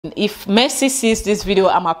If Mercy sees this video,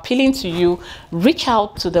 I'm appealing to you, reach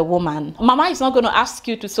out to the woman. Mama is not going to ask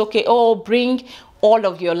you to say, okay, oh, bring all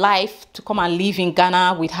of your life to come and live in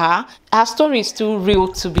Ghana with her. Her story is too real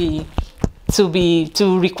to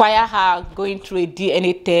require her going through a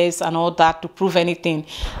DNA test and all that to prove anything.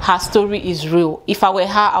 Her story is real. If I were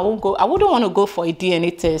her, I wouldn't want to go for a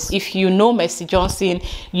DNA test. If you know Mercy Johnson,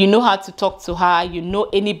 you know how to talk to her, you know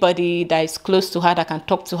anybody that is close to her that can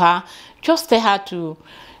talk to her, just tell her to,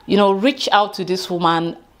 reach out to this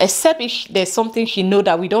woman. Except if there's something she know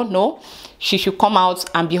that we don't know, she should come out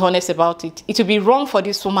and be honest about it. It would be wrong for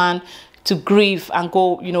this woman to grieve and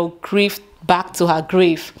go, grieve back to her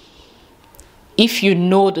grave. If you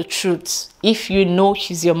know the truth, if you know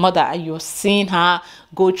she's your mother and you're seeing her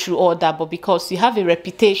go through all that, but because you have a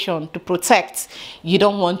reputation to protect, you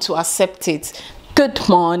don't want to accept it. Good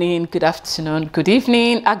morning, good afternoon, good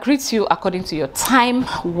evening. I greet you according to your time.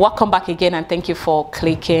 Welcome back again and thank you for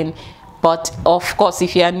clicking. But of course,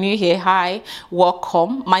 if you are new here, hi,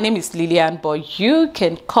 welcome. My name is Lillian, but you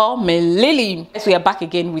can call me Lily. We are back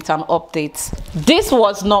again with an update. This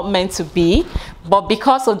was not meant to be, but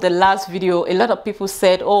because of the last video, a lot of people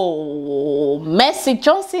said, oh, Mercy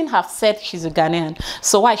Johnson have said she's a Ghanaian.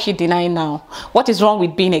 So why is she denying now? What is wrong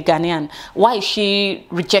with being a Ghanaian? Why is she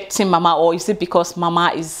rejecting Mama? Or is it because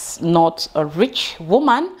Mama is not a rich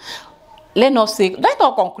woman? Let's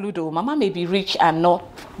not conclude, oh, Mama may be rich and not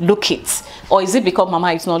look it. Or is it because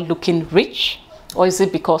Mama is not looking rich? Or is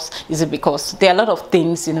it because there are a lot of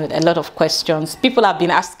things, a lot of questions. People have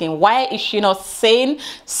been asking, why is she not saying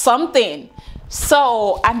something?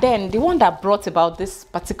 So, and then the one that brought about this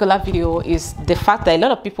particular video is the fact that a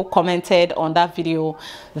lot of people commented on that video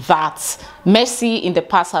that Mercy in the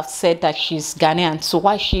past have said that she's Ghanaian. So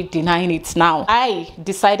why is she denying it now? I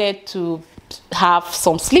decided to have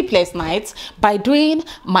some sleepless nights by doing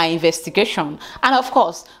my investigation. And of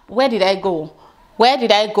course, where did I go?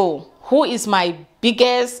 Who is my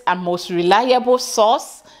biggest and most reliable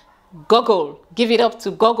source? Google. Give it up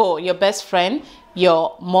to Google, your best friend.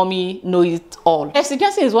 Your mommy knows it all. Mercy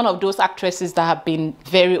Johnson is one of those actresses that have been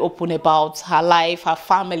very open about her life, her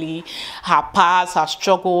family, her past, her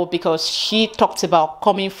struggle, because she talked about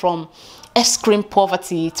coming from extreme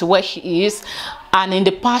poverty to where she is. And in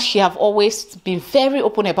the past, she have always been very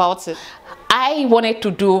open about it. I wanted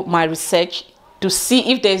to do my research to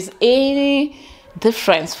see if there's any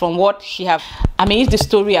difference from what she have. I mean, if the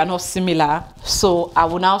story are not similar, so I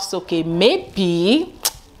will now say, okay, maybe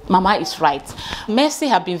Mama is right. Mercy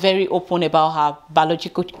have been very open about her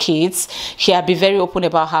biological kids. She have been very open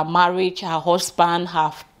about her marriage, her husband,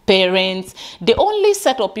 her parents. The only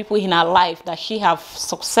set of people in her life that she have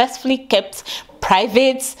successfully kept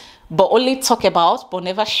private, but only talk about, but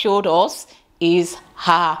never showed us, is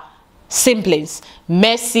her siblings.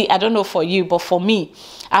 Mercy, I don't know for you, but for me,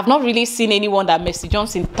 I've not really seen anyone that Mercy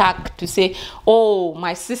Johnson tagged to say, oh,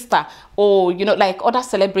 my sister, oh, like other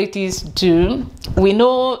celebrities do. We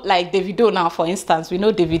know, like Davido now, for instance, we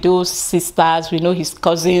know Davido's sisters, we know his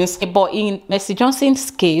cousins. But in Mercy Johnson's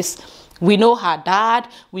case, we know her dad,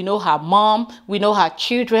 we know her mom, we know her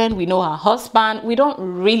children, we know her husband. We don't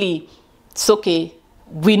really, it's okay,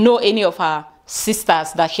 we know any of her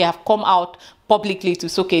sisters that she have come out publicly to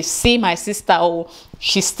say, okay, see my sister, or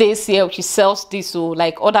she stays here, or she sells this, or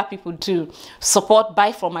like other people do, support,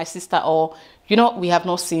 buy from my sister, or we have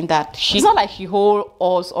not seen that. She's not like she holds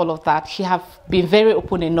us all of that. She have been very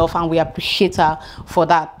open enough, and we appreciate her for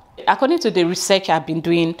that. According to the research I've been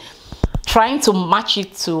doing, trying to match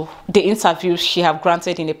it to the interviews she have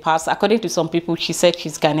granted in the past, according to some people, she said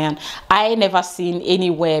she's Ghanaian. I never seen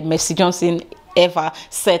anywhere Mercy Johnson ever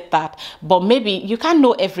said that, but maybe you can't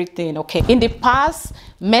know everything. Okay, in the past,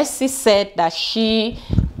 Mercy said that she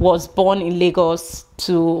was born in Lagos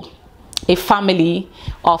to a family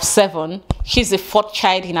of 7. She's the 4th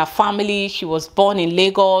child in her family. She was born in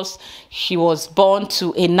Lagos. She was born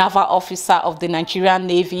to a naval officer of the Nigerian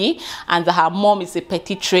Navy, and her mom is a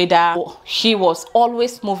petty trader. She was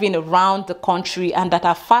always moving around the country, and that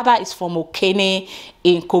her father is from Okene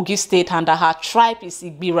in Kogi State, and that her tribe is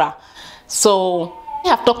Igbira. So we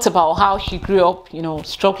have talked about how she grew up,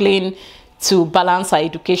 struggling to balance her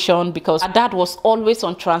education because her dad was always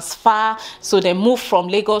on transfer. So they moved from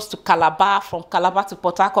Lagos to Calabar, from Calabar to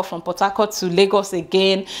Port Harcourt, from Port Harcourt to Lagos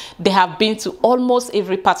again. They have been to almost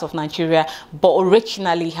every part of Nigeria, but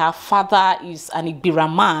originally her father is an Igbira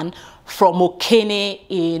man from Okene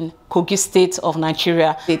in Kogi State of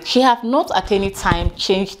Nigeria. She have not at any time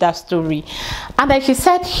changed that story. And then she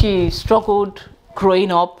said she struggled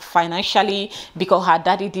growing up financially because her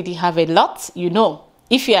daddy didn't have a lot.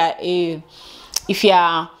 If you are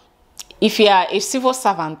a civil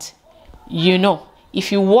servant,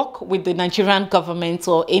 if you work with the Nigerian government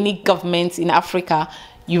or any government in Africa,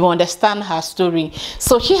 you understand her story.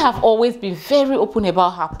 So she have always been very open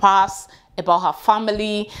about her past, about her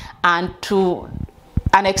family, and to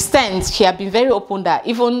an extent, she had been very open that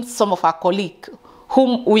even some of her colleagues,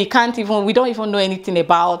 whom we don't even know anything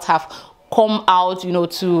about, have come out, you know,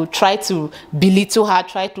 to try to belittle her,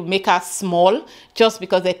 try to make her small, just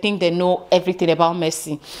because they think they know everything about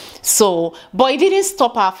Mercy. So, but it didn't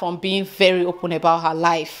stop her from being very open about her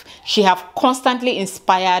life. She have constantly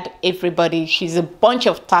inspired everybody. She's a bunch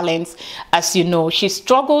of talents, as you know. She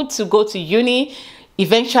struggled to go to uni.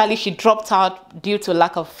 Eventually, she dropped out due to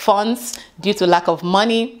lack of funds, due to lack of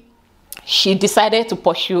money. She decided to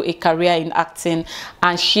pursue a career in acting,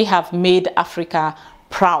 and she have made Africa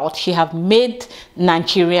proud. She have made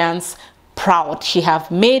Nigerians proud. She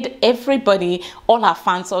have made everybody, all her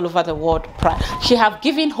fans all over the world, proud. She have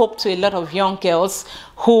given hope to a lot of young girls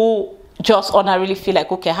who just ordinarily feel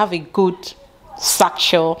like, okay, I have a good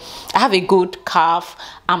structure, I have a good curve,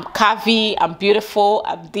 I'm curvy, I'm beautiful,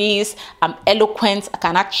 I'm this, I'm eloquent, I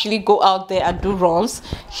can actually go out there and do runs.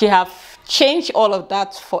 She have changed all of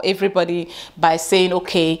that for everybody by saying,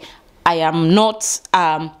 okay, I am not,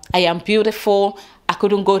 I am beautiful, I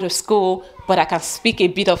couldn't go to school, but I can speak a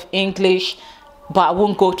bit of English, but I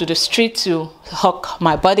won't go to the street to hug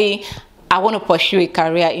my body. I want to pursue a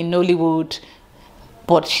career in Nollywood.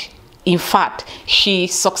 But in fact, she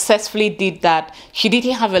successfully did that. She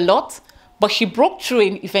didn't have a lot, but she broke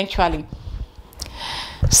through eventually.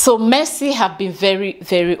 So Mercy have been very,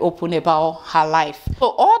 very open about her life.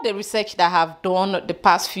 So all the research that I have done the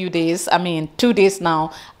past few days, I mean 2 days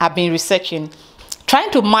now, I've been researching,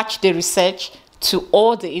 trying to match the research to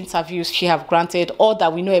all the interviews she have granted, all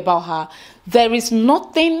that we know about her. There is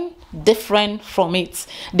nothing different from it.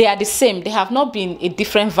 They are the same. They have not been a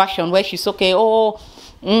different version where she's okay, oh,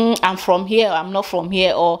 I'm from here, I'm not from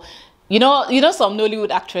here, or you know some Nollywood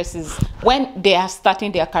actresses, when they are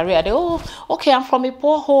starting their career, they, oh, okay, I'm from a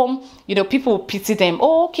poor home, you know, people pity them.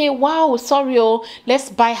 Oh, okay, wow, sorry, oh, let's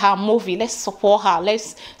buy her movie, let's support her,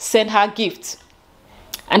 let's send her gifts.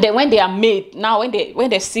 And then when they are made, now when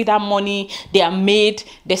they see that money, they are made,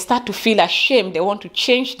 they start to feel ashamed. They want to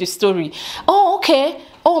change the story. Oh, okay.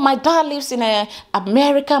 Oh, my dad lives in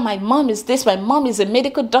America. My mom is this. My mom is a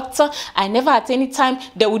medical doctor. I never at any time,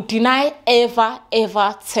 they would deny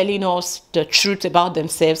ever telling us the truth about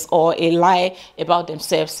themselves or a lie about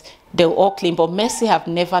themselves. They will all claim, but Mercy have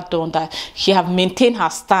never done that. She have maintained her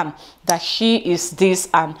stand that she is this,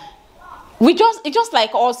 and it's just like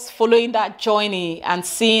us following that journey and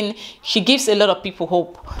seeing she gives a lot of people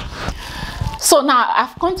hope. So now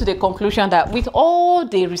I've come to the conclusion that with all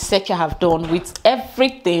the research I have done, with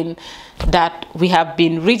everything that we have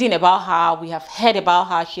been reading about her, we have heard about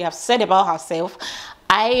her, she has said about herself,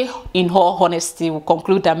 I, in all honesty, will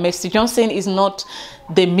conclude that Mercy Johnson is not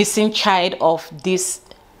the missing child of this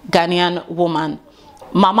Ghanaian woman.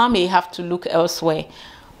 Mama may have to look elsewhere.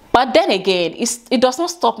 But then again, it does not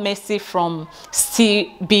stop Mercy from still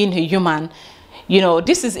being a human. You know,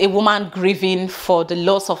 this is a woman grieving for the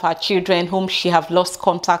loss of her children whom she have lost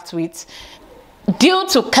contact with. Due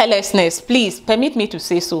to carelessness, please permit me to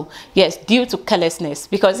say so. Yes, due to carelessness.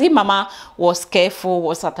 Because if Mama was careful,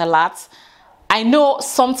 was at alert, I know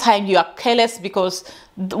sometimes you are careless because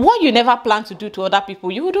what you never plan to do to other people,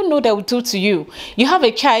 you wouldn't know they will do to you. You have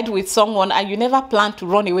a child with someone and you never plan to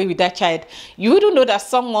run away with that child. You wouldn't know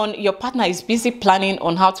that your partner is busy planning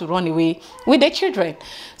on how to run away with the children.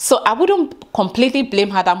 So I wouldn't completely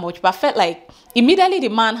blame her that much, but I felt like immediately the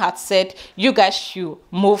man had said, you guys should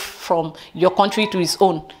move from your country to his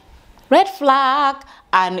own. Red flag.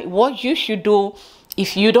 And what you should do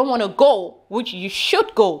if you don't want to go, which you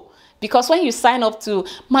should go. Because when you sign up to,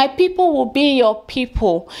 my people will be your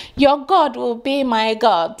people, your God will be my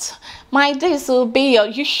God, my this will be your,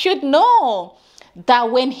 you should know that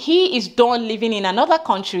when he is done living in another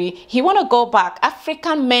country, he want to go back.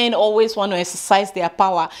 African men always want to exercise their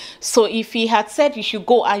power. So if he had said you should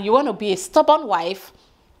go and you want to be a stubborn wife,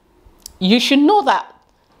 you should know that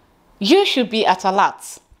you should be at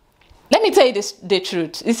alert. Let me tell you the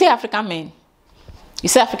truth. You see African men,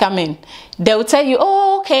 they will tell you,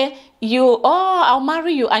 oh, okay, I'll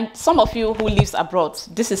marry you. And some of you who lives abroad,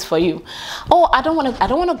 this is for you. Oh, I don't want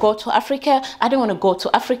to go to Africa. I don't want to go to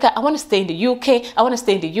Africa. I want to stay in the UK. I want to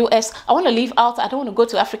stay in the US. I want to live out. I don't want to go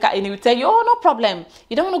to Africa. And he will tell you, oh, no problem.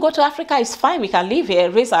 You don't want to go to Africa. It's fine. We can live here,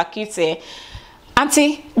 raise our kids here.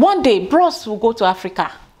 Auntie, one day, bros will go to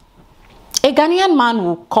Africa. A Ghanaian man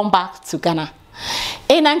will come back to Ghana.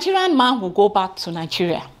 A Nigerian man will go back to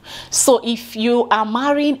Nigeria. So if you are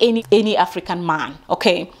marrying any African man,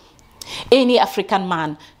 okay, any African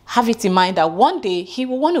man, have it in mind that one day he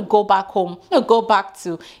will want to go back home, go back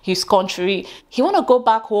to his country. He want to go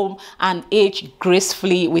back home and age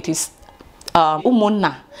gracefully with his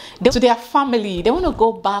umona, to their family. They want to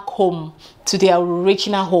go back home to their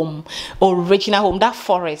original home, that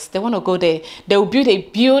forest. They want to go there. They will build a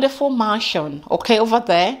beautiful mansion, okay, over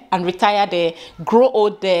there, and retire there, grow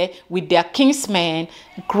old there with their kinsmen,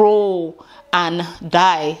 grow and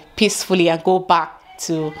die peacefully and go back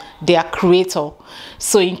to their creator.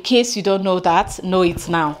 So in case you don't know that, know it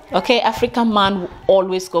now, okay? African man will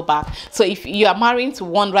always go back. So if you are marrying to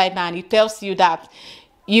one right now and he tells you that,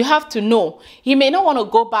 you have to know he may not want to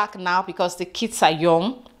go back now because the kids are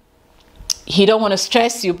young. He don't want to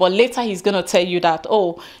stress you, but later he's going to tell you that,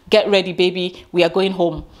 oh, get ready, baby, we are going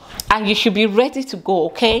home. And you should be ready to go,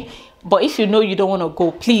 okay? But if you know you don't want to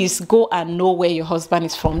go, please go and know where your husband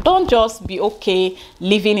is from. Don't just be okay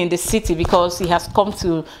living in the city because he has come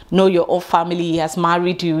to know your own family. He has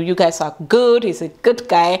married you. You guys are good. He's a good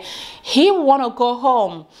guy. He want to go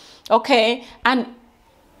home, okay? And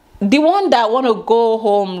the one that want to go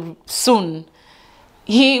home soon,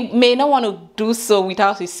 he may not want to do so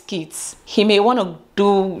without his kids. He may want to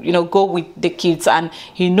go with the kids, and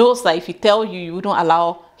he knows that if he tell you, you don't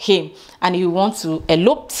allow him, and he wants to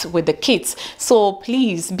elope with the kids. So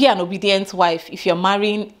please be an obedient wife. If you're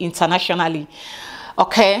marrying internationally,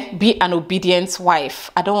 okay, be an obedient wife.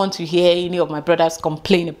 I don't want to hear any of my brothers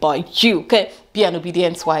complain about you, okay? Be an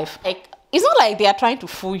obedient wife. Like, it's not like they are trying to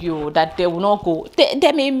fool you that they will not go.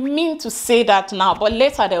 They may mean to say that now, but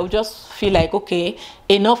later they will just feel like, okay,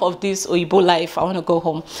 enough of this Oyibo life, I want to go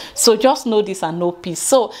home. So just know this and know peace.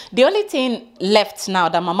 So the only thing left now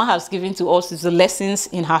that Mama has given to us is the lessons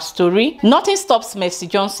in her story. Nothing stops Mercy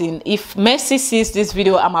Johnson. If Mercy sees this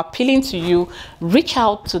video, I'm appealing to you, reach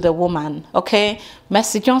out to the woman, okay?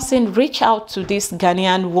 Mercy Johnson, reach out to this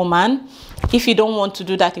Ghanaian woman. If you don't want to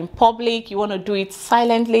do that in public, you want to do it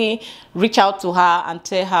silently, reach out to her and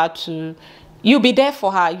tell her to, you be there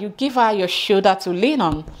for her. You give her your shoulder to lean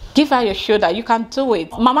on. Give her your shoulder. You can do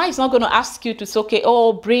it. Mama is not going to ask you to say, okay,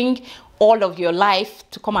 oh, bring all of your life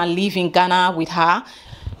to come and live in Ghana with her.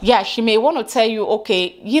 Yeah, she may want to tell you,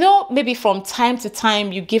 okay, maybe from time to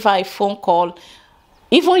time you give her a phone call.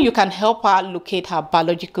 Even you can help her locate her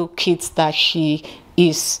biological kids that she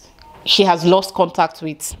has lost contact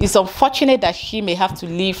with. It's unfortunate that she may have to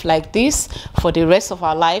live like this for the rest of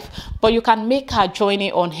her life, but you can make her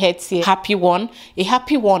journey on Heads a happy one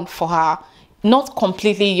for her. Not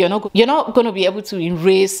completely, you're not going to be able to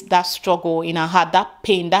erase that struggle in her heart, that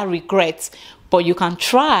pain, that regret, but you can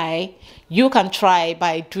try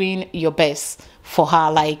by doing your best for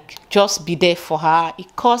her. Like, just be there for her.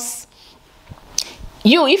 It costs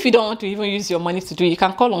you, if you don't want to even use your money to do it, you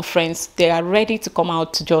can call on friends. They are ready to come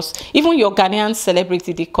out to just, even your Ghanaian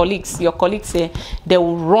celebrity, your colleagues here, they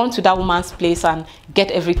will run to that woman's place and get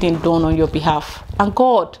everything done on your behalf. And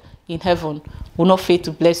God in heaven will not fail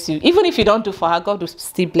to bless you. Even if you don't do for her, God will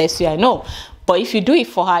still bless you, I know. But if you do it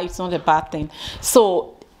for her, it's not a bad thing.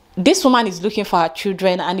 So this woman is looking for her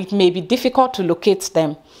children, and it may be difficult to locate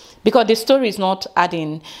them because the story is not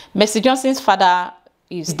adding. Mercy Johnson's father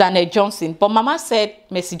is Daniel Johnson, but Mama said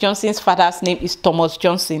Mercy Johnson's father's name is Thomas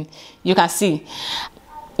Johnson. You can see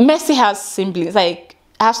Mercy has siblings. Like,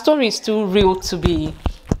 her story is too real to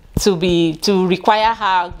require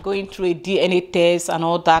her going through a DNA test and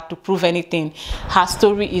all that to prove anything. Her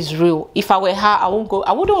story is real. If I were her, I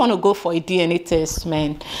wouldn't want to go for a DNA test,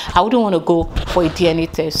 man. I wouldn't want to go for a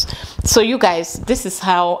DNA test. So you guys, this is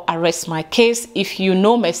how I rest my case. If you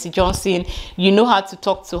know Mercy Johnson, you know how to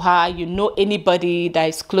talk to her, you know anybody that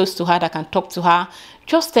is close to her that can talk to her,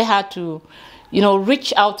 just tell her to,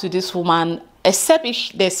 reach out to this woman. Except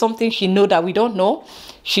if there's something she know that we don't know,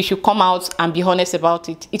 she should come out and be honest about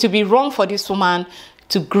it. It would be wrong for this woman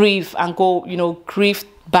to grieve and go, grieve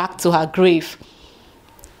back to her grave.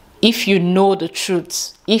 If you know the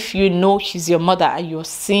truth, if you know she's your mother and you're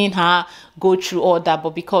seeing her go through all that,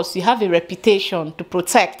 but because you have a reputation to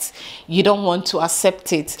protect, you don't want to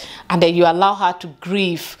accept it, and then you allow her to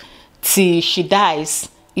grieve till she dies,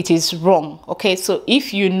 it is wrong. Okay, so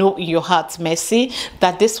if you know in your heart, Mercy,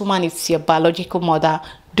 that this woman is your biological mother,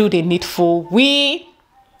 do the needful. We,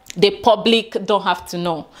 the public, don't have to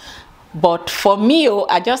know. But for me,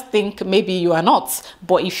 I just think maybe you are not.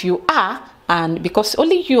 But if you are, and because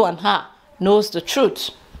only you and her knows the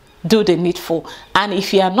truth, do the needful. And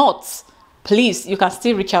if you are not, please, you can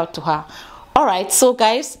still reach out to her. All right, so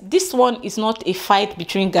guys, this one is not a fight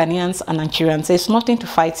between Ghanaians and Nigerians. There's nothing to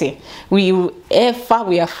fight here. We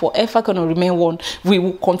are forever going to remain one. We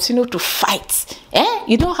will continue to fight.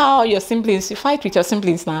 You know how your siblings, you fight with your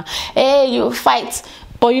siblings now. You fight,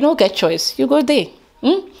 but you don't get choice. You go there.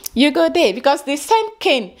 You go there, because the same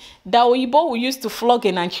cane that Oyibo will use to flog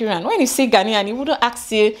a Nigerian, when you see Ghanaian, he wouldn't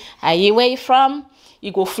ask you, are you where you from?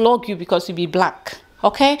 He go flog you because you be black.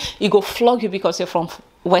 Okay, he go flog you because you're from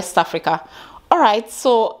West Africa. All right,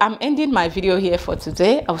 so I'm ending my video here for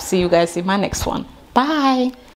today. I'll see you guys in my next one. Bye.